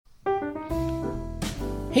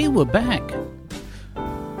Hey, we're back.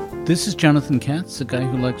 This is Jonathan Katz, the guy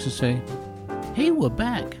who likes to say, hey, we're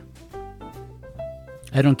back.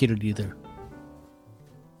 I don't get it either.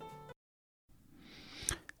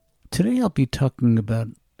 Today I'll be talking about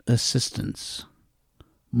assistance,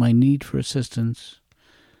 my need for assistance,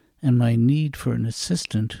 and my need for an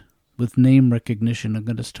assistant with name recognition. I'm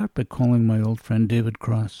going to start by calling my old friend David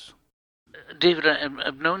Cross. David,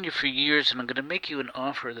 I've known you for years, and I'm going to make you an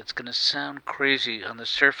offer that's going to sound crazy on the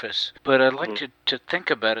surface, but I'd like to think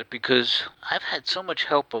about it because I've had so much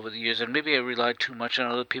help over the years, and maybe I rely too much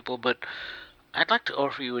on other people, but I'd like to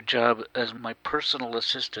offer you a job as my personal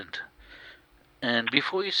assistant. And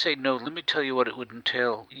before you say no, let me tell you what it would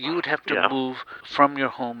entail. You would have to move from your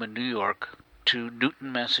home in New York to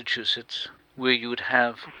Newton, Massachusetts, where you would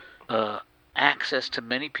have access to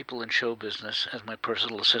many people in show business as my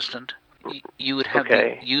personal assistant. You would have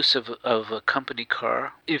the use of a company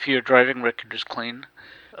car if your driving record is clean.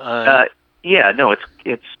 It's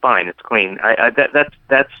fine. It's clean.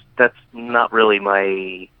 That's not really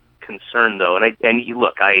my concern though. And you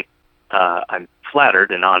look, I'm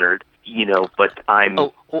flattered and honored, but I'm.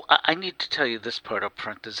 I need to tell you this part up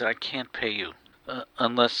front is that I can't pay you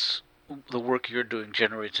unless the work you're doing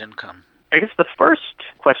generates income. I guess the first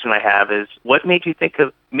question I have is, what made you think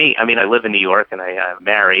of me? I mean, I live in New York and I'm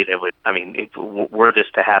married. If were this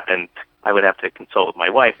to happen, I would have to consult with my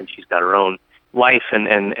wife, and she's got her own life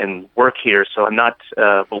and work here. So I'm not.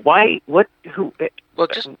 But why? What? Who? Well,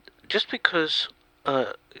 just because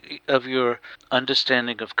of your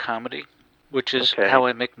understanding of comedy, which is how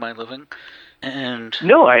I make my living, and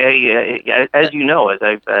no, as you know, as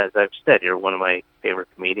I've said, you're one of my favorite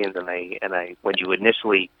comedians, and I when you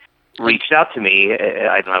initially reached out to me,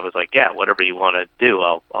 I was like, yeah, whatever you want to do,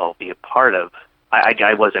 I'll be a part of.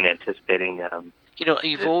 I wasn't anticipating.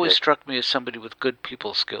 You've always struck me as somebody with good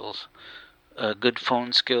people skills, good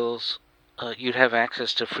phone skills. You'd have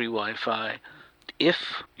access to free Wi-Fi.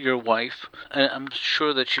 If your wife, I'm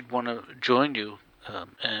sure that she'd want to join you,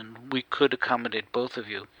 and we could accommodate both of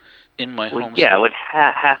you in my home. Yeah, it would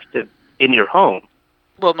have to in your home.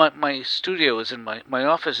 Well, my studio is in my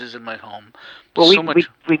office is in my home. Well,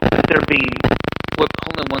 we could there be. Well,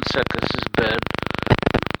 hold on one sec. This is bad.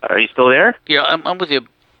 Are you still there? Yeah, I'm with you.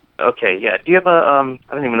 Okay, yeah. Do you have I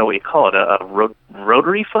don't even know what you call it, a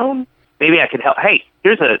rotary phone? Maybe I could help. Hey,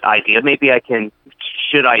 here's an idea. Maybe I can.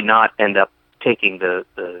 Should I not end up taking the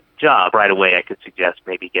job right away? I could suggest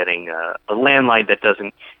maybe getting a landline that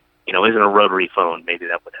doesn't. Isn't a rotary phone. Maybe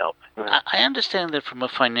that would help. I understand that from a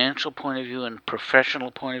financial point of view and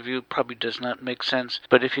professional point of view, it probably does not make sense.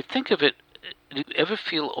 But if you think of it, do you ever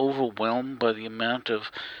feel overwhelmed by the amount of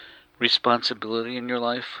responsibility in your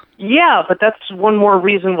life? Yeah, but that's one more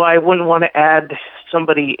reason why I wouldn't want to add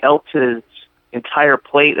somebody else's entire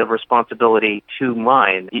plate of responsibility to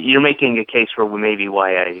mine. You're making a case for maybe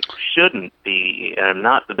why I shouldn't be. I'm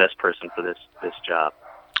not the best person for this job.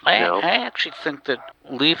 I actually think that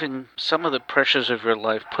leaving some of the pressures of your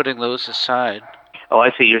life, putting those aside. Oh,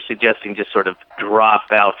 I see. You're suggesting just sort of drop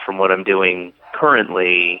out from what I'm doing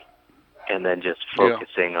currently and then just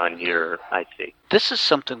focusing on I see. This is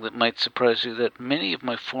something that might surprise you, that many of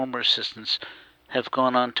my former assistants have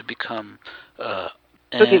gone on to become...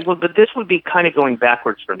 okay, well, but this would be kind of going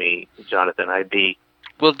backwards for me, Jonathan. I'd be...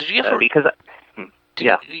 Well, did you ever... Do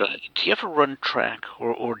you ever run track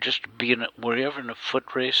or just were you ever in a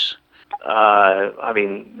foot race?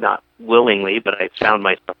 Not willingly, but I found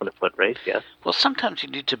myself in a foot race, yes. Well, sometimes you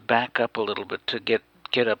need to back up a little bit to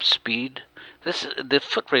get up speed. The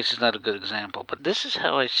foot race is not a good example, but this is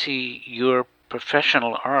how I see your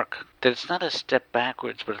professional arc, that it's not a step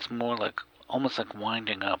backwards, but it's more almost like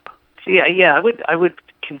winding up. Yeah, I would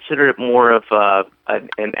consider it more of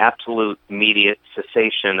an absolute immediate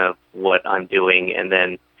cessation of what I'm doing, and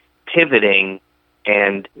then pivoting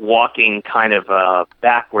and walking kind of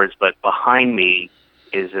backwards, but behind me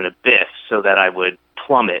is an abyss, so that I would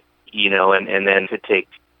plummet, and then it could take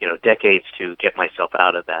decades to get myself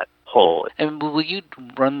out of that hole. And will you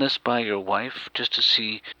run this by your wife just to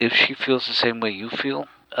see if she feels the same way you feel?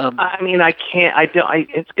 I can't.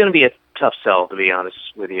 It's going to be a tough sell, to be honest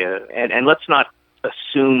with you. And let's not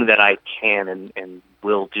assume that I can and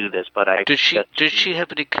will do this. But does she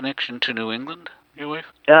have any connection to New England, your wife?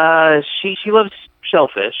 She loves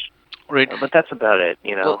shellfish. Right. But that's about it.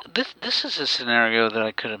 Well, this is a scenario that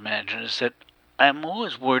I could imagine, is that I'm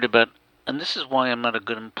always worried about, and this is why I'm not a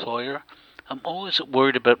good employer. I'm always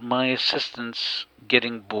worried about my assistants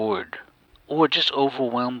getting bored or just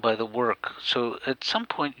overwhelmed by the work. So at some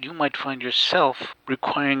point you might find yourself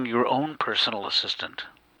requiring your own personal assistant.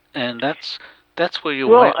 And that's where your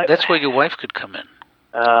wife could come in.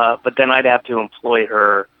 but then I'd have to employ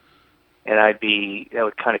her, and that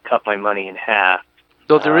would kind of cut my money in half.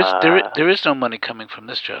 Though there is no money coming from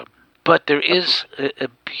this job, but there is a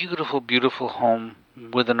beautiful, beautiful home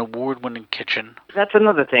with an award-winning kitchen. That's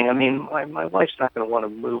another thing. I mean, my wife's not going to want to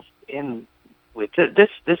move in with this.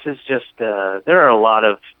 This is just there are a lot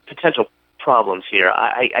of potential problems here.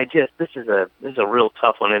 This is a real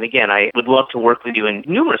tough one. And again, I would love to work with you in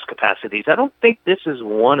numerous capacities. I don't think this is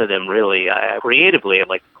one of them, really. Creatively, I'd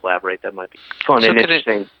like to collaborate. That might be fun and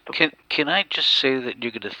interesting. Can I just say that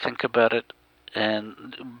you're going to think about it,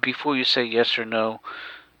 and before you say yes or no,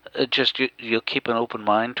 you'll keep an open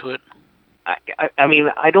mind to it? I mean,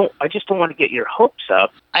 I just don't want to get your hopes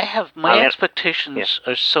up. My expectations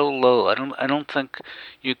are so low. I don't think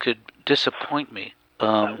you could disappoint me.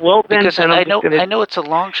 Well, then, because I know it's a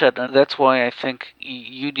long shot, and that's why I think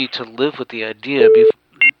you need to live with the idea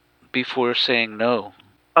before saying no.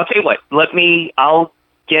 I'll tell you what. I'll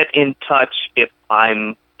get in touch if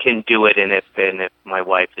I can do it, and if my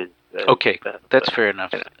wife is okay. That's fair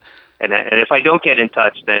enough. And if I don't get in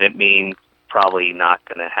touch, then it means probably not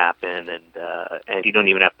going to happen, and you don't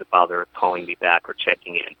even have to bother calling me back or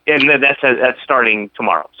checking in. And that's starting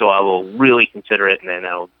tomorrow. So I will really consider it, and then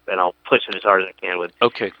I'll push it as hard as I can with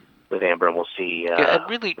Amber, and we'll see. I'd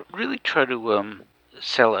really try to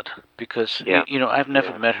sell it, because I've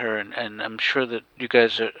never met her, and I'm sure that you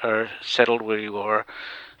guys are settled where you are.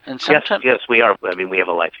 And sometimes yes, we are. I mean, we have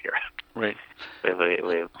a life here. Right.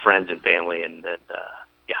 We have friends and family, and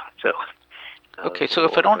so. Okay, so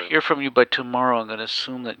if I don't hear from you by tomorrow, I'm going to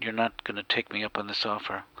assume that you're not going to take me up on this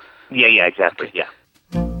offer. Yeah, exactly, okay. Yeah.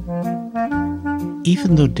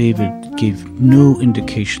 Even though David gave no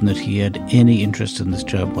indication that he had any interest in this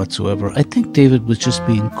job whatsoever, I think David was just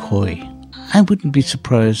being coy. I wouldn't be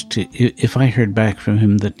surprised if I heard back from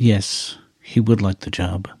him that, yes, he would like the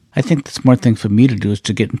job. I think the smart thing for me to do is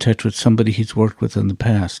to get in touch with somebody he's worked with in the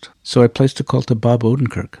past. So I placed a call to Bob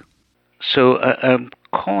Odenkirk. So I'm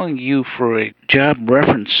calling you for a job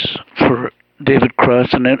reference for David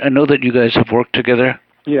Cross, and I know that you guys have worked together.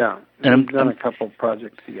 Yeah, and we've done a couple of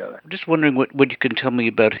projects together. I'm just wondering what you can tell me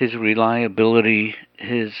about his reliability,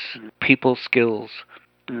 his people skills,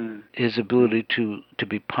 his ability to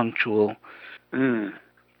be punctual,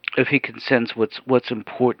 if he can sense what's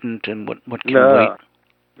important and what can wait.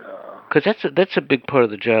 Because that's a big part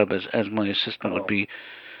of the job as my assistant would be,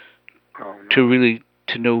 to really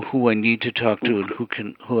to know who I need to talk to and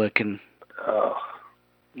who I can.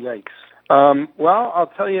 Yikes. Well,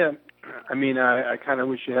 I'll tell you. I mean, I kind of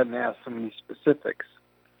wish you hadn't asked so many specifics.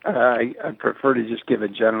 I prefer to just give a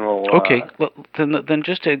general. Okay, well then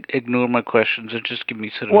just ignore my questions and just give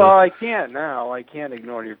me sort of. Well, I can't now. I can't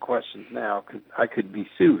ignore your questions now because I could be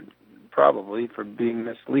sued probably for being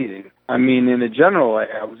misleading. I mean, in a general way,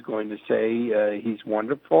 I was going to say he's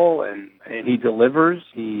wonderful and he delivers.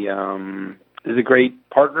 He is a great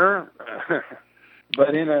partner.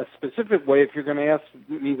 But in a specific way, if you're going to ask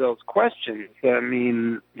me those questions, I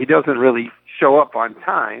mean, he doesn't really show up on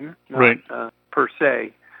time, right? Per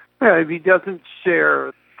se. Yeah, he doesn't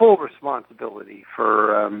share full responsibility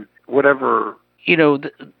for whatever.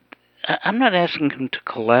 I'm not asking him to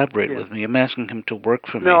collaborate with me. I'm asking him to work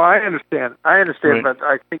for me. No, I understand. Right. But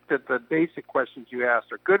I think that the basic questions you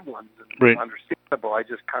asked are good ones and understandable. I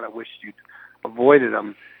just kind of wish you'd avoided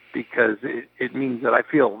them, because it means that I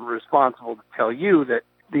feel responsible to tell you that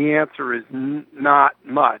the answer is not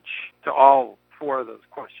much to all four of those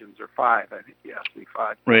questions, or five. I think you asked me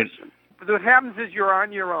five questions. But what happens is you're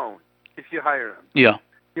on your own if you hire him. Yeah.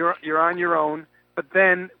 You're on your own, but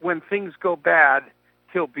then when things go bad,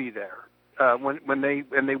 he'll be there. When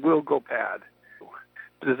they will go bad.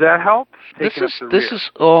 Does that help? This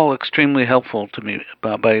is all extremely helpful to me,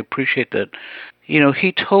 Bob. I appreciate that.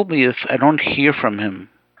 He told me if I don't hear from him,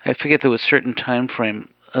 I forget there was a certain time frame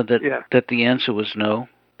that the answer was no.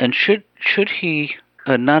 And should he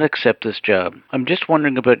not accept this job? I'm just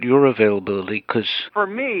wondering about your availability, because for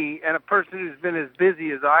me, and a person who's been as busy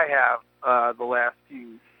as I have the last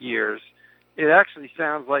few years, it actually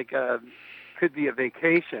sounds like could be a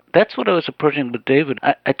vacation. That's what I was approaching with David.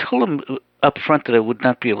 I told him up front that I would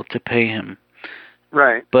not be able to pay him.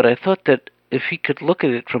 Right. But I thought that if he could look at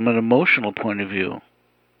it from an emotional point of view,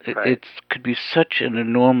 it could be such an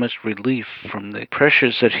enormous relief from the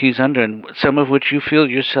pressures that he's under, and some of which you feel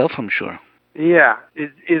yourself, I'm sure. Yeah.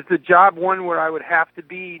 Is the job one where I would have to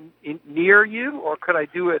be near you, or could I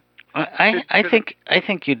do it? I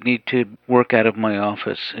think you'd need to work out of my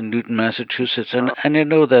office in Newton, Massachusetts, and I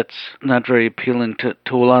know that's not very appealing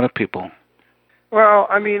to a lot of people. Well,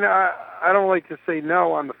 I mean, I don't like to say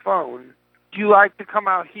no on the phone. Do you like to come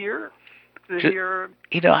out here to hear?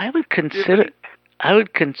 I would consider. I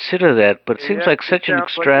would consider that, but it seems Yeah, like it such an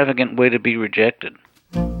sounds like extravagant way to be rejected.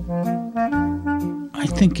 I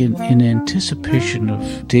think in anticipation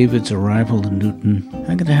of David's arrival in Newton,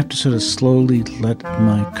 I'm going to have to sort of slowly let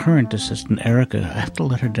my current assistant, Erica, I have to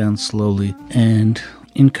let her down slowly and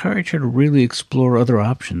encourage her to really explore other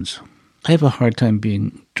options. I have a hard time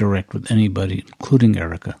being direct with anybody, including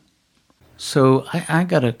Erica. So I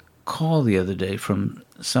got a call the other day from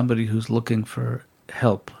somebody who's looking for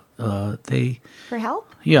help. For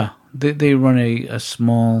help? Yeah, they run a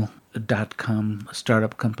small .com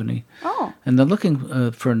startup company. Oh. And they're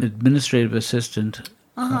looking for an administrative assistant.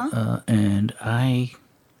 And I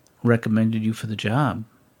recommended you for the job.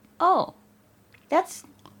 Oh, that's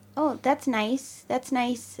nice. That's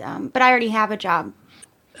nice. But I already have a job.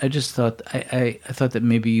 I just thought I thought that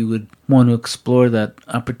maybe you would want to explore that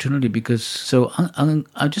opportunity because I'm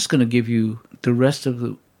just going to give you the rest of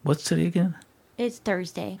the what's today again? It's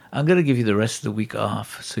Thursday. I'm going to give you the rest of the week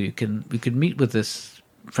off so we can meet with this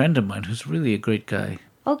friend of mine who's really a great guy.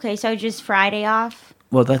 Okay, so just Friday off?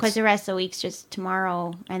 Well, that's because the rest of the week's just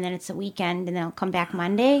tomorrow, and then it's the weekend, and then I'll come back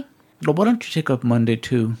Monday. Well, why don't you take off Monday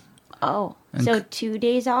too? Oh, so 2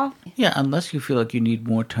 days off? Yeah, unless you feel like you need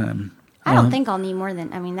more time. I don't think I'll need more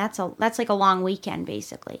than. I mean, that's like a long weekend,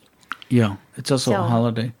 basically. Yeah, it's also a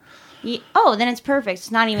holiday. Then it's perfect.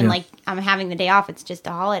 It's not even like I'm having the day off. It's just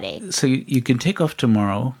a holiday. So you can take off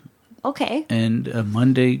tomorrow. Okay. And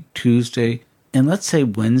Monday, Tuesday, and let's say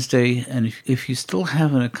Wednesday. And if you still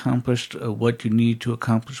haven't accomplished what you need to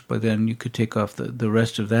accomplish by then, you could take off the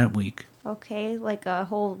rest of that week. Okay, like a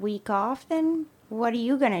whole week off then? What are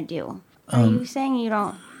you going to do? Are you saying you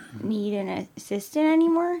don't need an assistant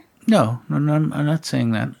anymore? No, I'm not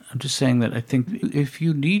saying that. I'm just saying that I think if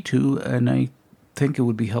you need to, and I think it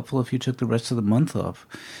would be helpful if you took the rest of the month off.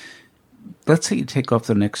 Let's say you take off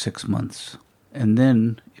the next 6 months, and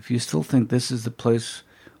then if you still think this is the place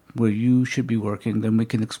where you should be working, then we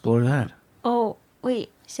can explore that. Oh,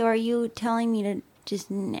 wait. So are you telling me to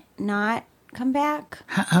just not come back?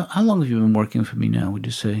 How long have you been working for me now, would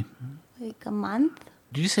you say? Like a month?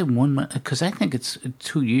 Did you say 1 month? Because I think it's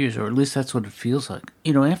 2 years, or at least that's what it feels like.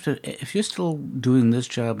 You know, if you're still doing this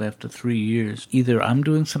job after 3 years, either I'm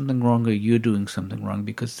doing something wrong or you're doing something wrong,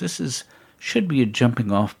 because this should be a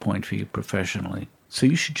jumping off point for you professionally. So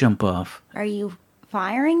you should jump off. Are you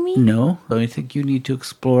firing me? No, I think you need to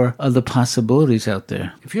explore other possibilities out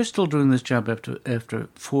there. If you're still doing this job after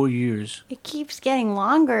 4 years... It keeps getting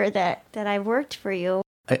longer that I've worked for you.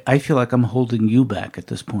 I feel like I'm holding you back at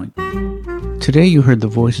this point. Today you heard the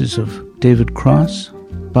voices of David Cross,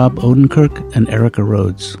 Bob Odenkirk, and Erica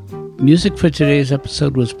Rhodes. Music for today's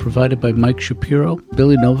episode was provided by Mike Shapiro,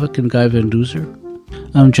 Billy Novick, and Guy Van Duser.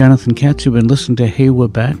 I'm Jonathan Katz. You've been listening to Hey, We're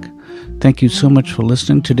Back. Thank you so much for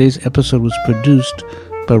listening. Today's episode was produced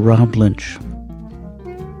by Rob Lynch.